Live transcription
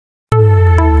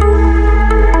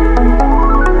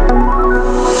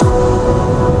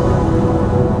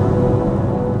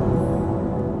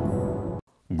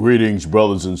Greetings,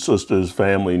 brothers and sisters,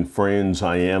 family and friends.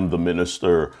 I am the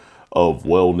Minister of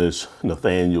Wellness,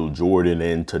 Nathaniel Jordan,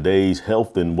 and today's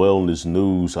health and wellness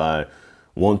news, I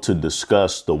want to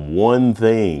discuss the one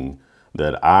thing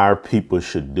that our people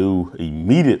should do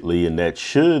immediately, and that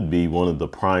should be one of the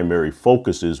primary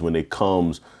focuses when it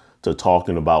comes to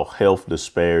talking about health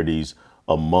disparities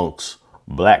amongst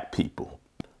Black people.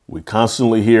 We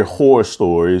constantly hear horror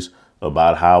stories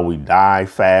about how we die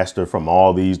faster from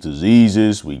all these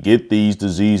diseases. We get these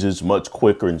diseases much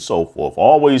quicker and so forth.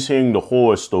 Always hearing the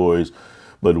horror stories,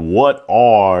 but what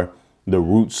are the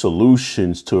root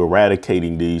solutions to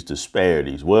eradicating these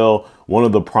disparities? Well, one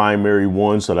of the primary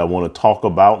ones that I want to talk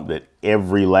about that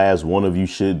every last one of you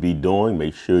should be doing,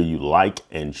 make sure you like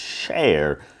and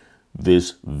share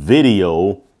this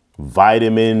video,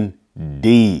 vitamin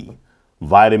D.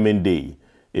 Vitamin D.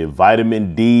 If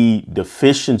vitamin D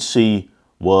deficiency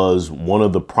was one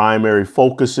of the primary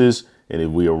focuses, and if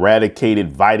we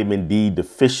eradicated vitamin D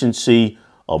deficiency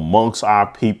amongst our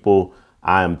people,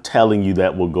 I am telling you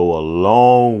that will go a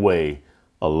long way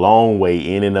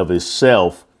in and of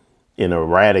itself in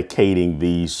eradicating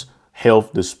these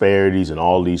health disparities and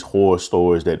all these horror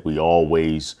stories that we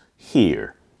always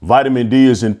hear. Vitamin D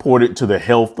is important to the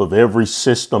health of every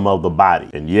system of the body,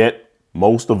 and yet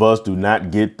most of us do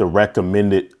not get the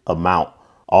recommended amount.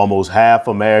 Almost half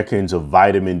Americans are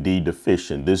vitamin D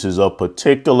deficient. This is a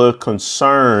particular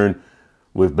concern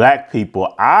with Black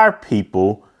people, our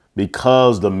people,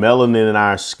 because the melanin in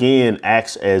our skin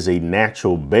acts as a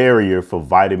natural barrier for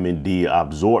vitamin D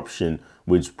absorption,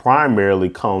 which primarily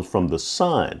comes from the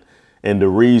sun. And the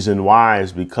reason why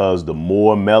is because the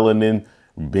more melanin,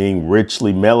 being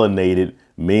richly melanated,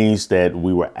 means that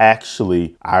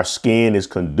our skin is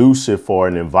conducive for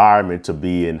an environment to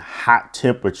be in hot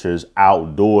temperatures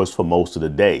outdoors for most of the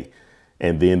day.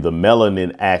 And then the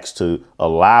melanin acts to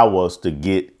allow us to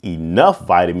get enough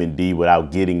vitamin D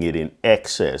without getting it in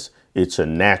excess. It's a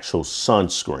natural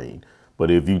sunscreen.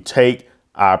 But if you take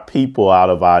our people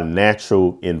out of our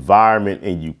natural environment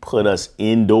and you put us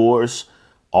indoors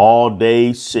all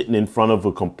day, sitting in front of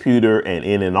a computer and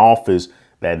in an office,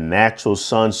 that natural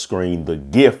sunscreen, the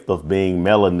gift of being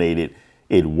melanated,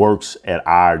 it works at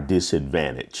our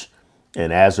disadvantage.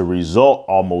 And as a result,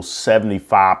 almost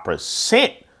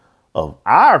 75% of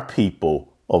our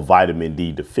people are vitamin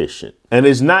D deficient. And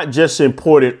it's not just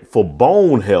important for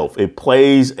bone health. It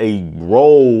plays a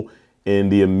role in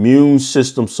the immune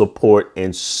system support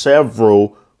and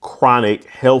several chronic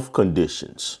health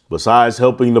conditions. Besides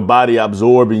helping the body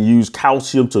absorb and use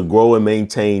calcium to grow and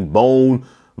maintain bone,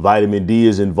 vitamin D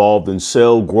is involved in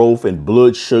cell growth and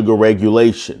blood sugar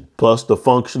regulation. Plus, the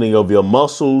functioning of your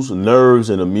muscles,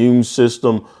 nerves, and immune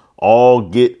system all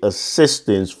get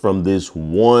assistance from this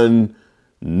one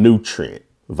nutrient.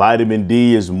 Vitamin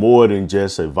D is more than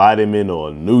just a vitamin or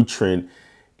a nutrient.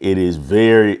 It is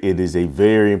a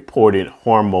very important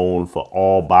hormone for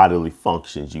all bodily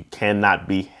functions. You cannot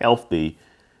be healthy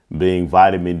being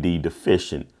vitamin D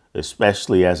deficient,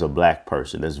 especially as a Black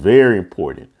person. That's very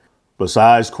important.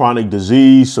 Besides chronic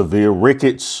disease, severe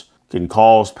rickets can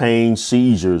cause pain,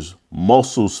 seizures,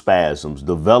 muscle spasms,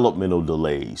 developmental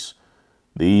delays.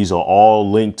 These are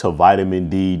all linked to vitamin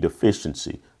D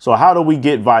deficiency. So how do we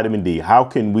get vitamin D? How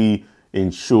can we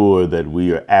ensure that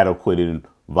we are adequate in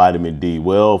vitamin D?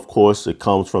 Well, of course, it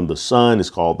comes from the sun. It's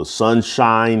called the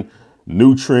sunshine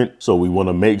nutrient. So we want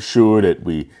to make sure that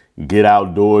we get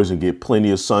outdoors and get plenty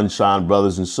of sunshine,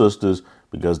 brothers and sisters,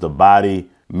 because the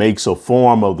body makes a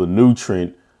form of the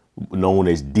nutrient known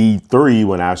as D3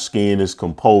 when our skin is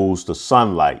composed to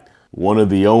sunlight. One of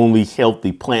the only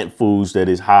healthy plant foods that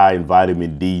is high in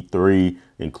vitamin D3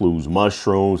 includes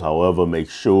mushrooms. However, make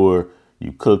sure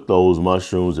you cook those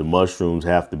mushrooms, and mushrooms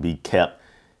have to be kept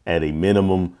at a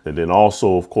minimum. And then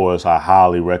also, of course, I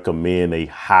highly recommend a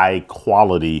high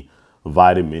quality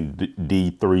vitamin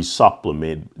D3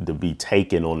 supplement to be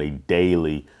taken on a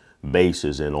daily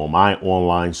basis. And on my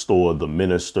online store,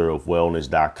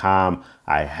 theministerofwellness.com,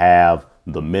 I have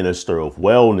the Minister of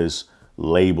Wellness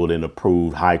labeled and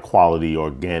approved high quality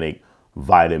organic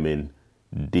vitamin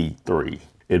D3.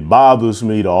 It bothers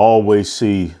me to always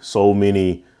see so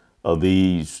many of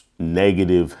these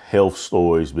negative health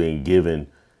stories being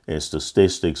given and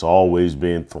statistics always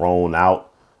being thrown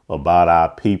out about our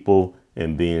people,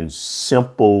 and being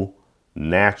simple,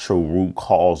 natural root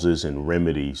causes and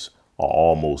remedies are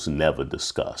almost never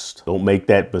discussed. Don't make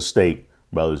that mistake,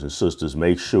 brothers and sisters.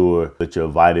 Make sure that your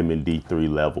vitamin D3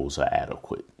 levels are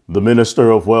adequate.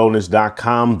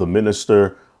 TheMinisterOfWellness.com,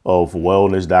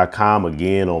 TheMinisterOfWellness.com.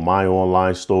 Again, on my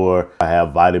online store, I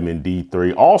have vitamin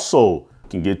D3. Also, you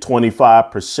can get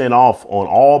 25% off on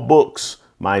all books.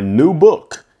 My new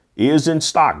book, is in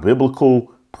stock.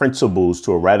 Biblical Principles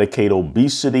to Eradicate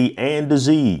Obesity and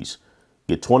Disease.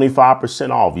 Get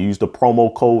 25% off. Use the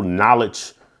promo code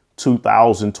Knowledge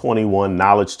 2021,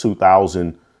 Knowledge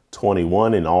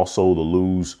 2021, and also the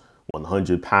Lose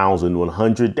 100 Pounds in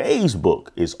 100 Days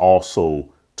book is also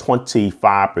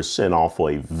 25% off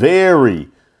for a very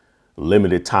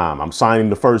limited time. I'm signing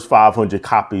the first 500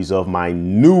 copies of my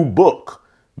new book,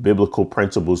 Biblical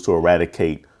Principles to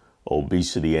Eradicate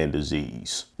Obesity and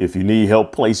Disease. If you need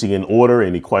help placing an order,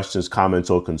 any questions, comments,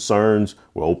 or concerns,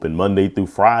 we're open Monday through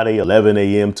Friday, 11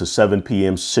 a.m. to 7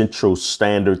 p.m. Central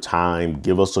Standard Time.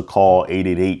 Give us a call,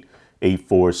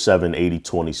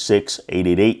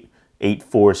 888-847-8026,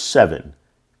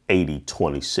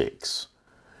 888-847-8026.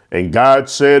 And God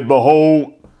said,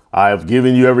 behold, I have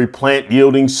given you every plant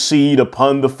yielding seed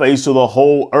upon the face of the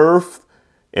whole earth,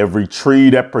 every tree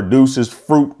that produces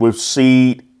fruit with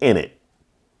seed in it.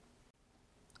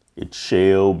 It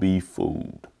shall be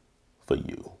food for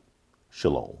you.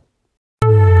 Shalom.